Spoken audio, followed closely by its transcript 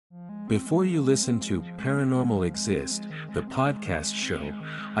Before you listen to Paranormal Exist, the podcast show,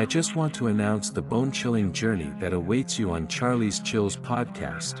 I just want to announce the bone-chilling journey that awaits you on Charlie's Chills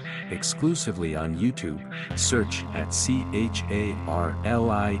podcast, exclusively on YouTube. Search at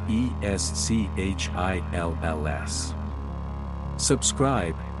CHARLIESCHILLS.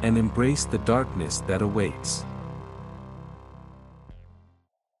 Subscribe, and embrace the darkness that awaits.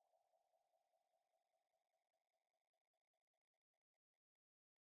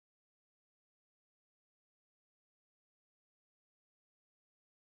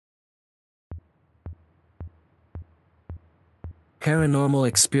 Paranormal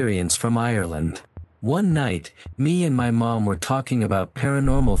experience from Ireland. One night, me and my mom were talking about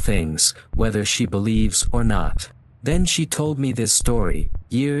paranormal things, whether she believes or not. Then she told me this story.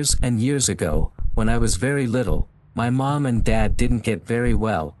 Years and years ago, when I was very little, my mom and dad didn't get very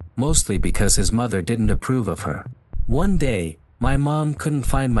well, mostly because his mother didn't approve of her. One day, my mom couldn't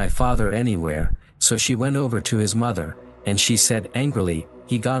find my father anywhere, so she went over to his mother, and she said angrily,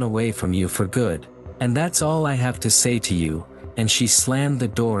 "He gone away from you for good. And that's all I have to say to you." And she slammed the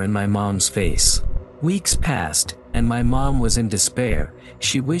door in my mom's face. Weeks passed, and my mom was in despair.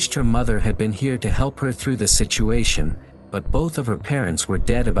 She wished her mother had been here to help her through the situation, but both of her parents were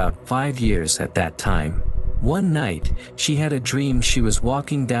dead about 5 years at that time. One night, she had a dream she was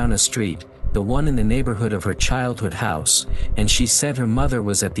walking down a street, the one in the neighborhood of her childhood house, and she said her mother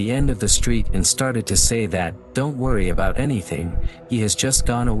was at the end of the street and started to say that, "Don't worry about anything, he has just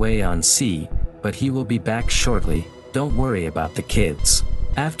gone away on sea, but he will be back shortly. Don't worry about the kids."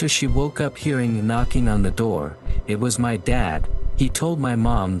 After she woke up hearing knocking on the door, it was my dad. He told my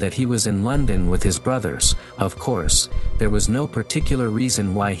mom that he was in London with his brothers. Of course, there was no particular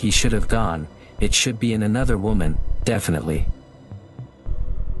reason why he should have gone. It should be in another woman, definitely.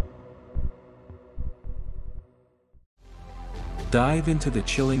 Dive into the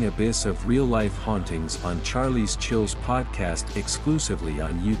chilling abyss of real-life hauntings on Charlie's Chills podcast exclusively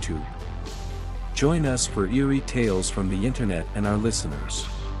on YouTube. Join us for eerie tales from the internet and our listeners.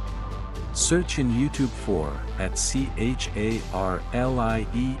 Search in YouTube for at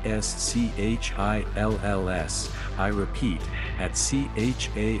CHARLIESCHILLS. I repeat, at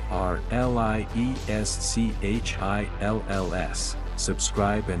CHARLIESCHILLS.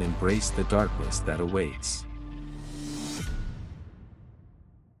 Subscribe and embrace the darkness that awaits.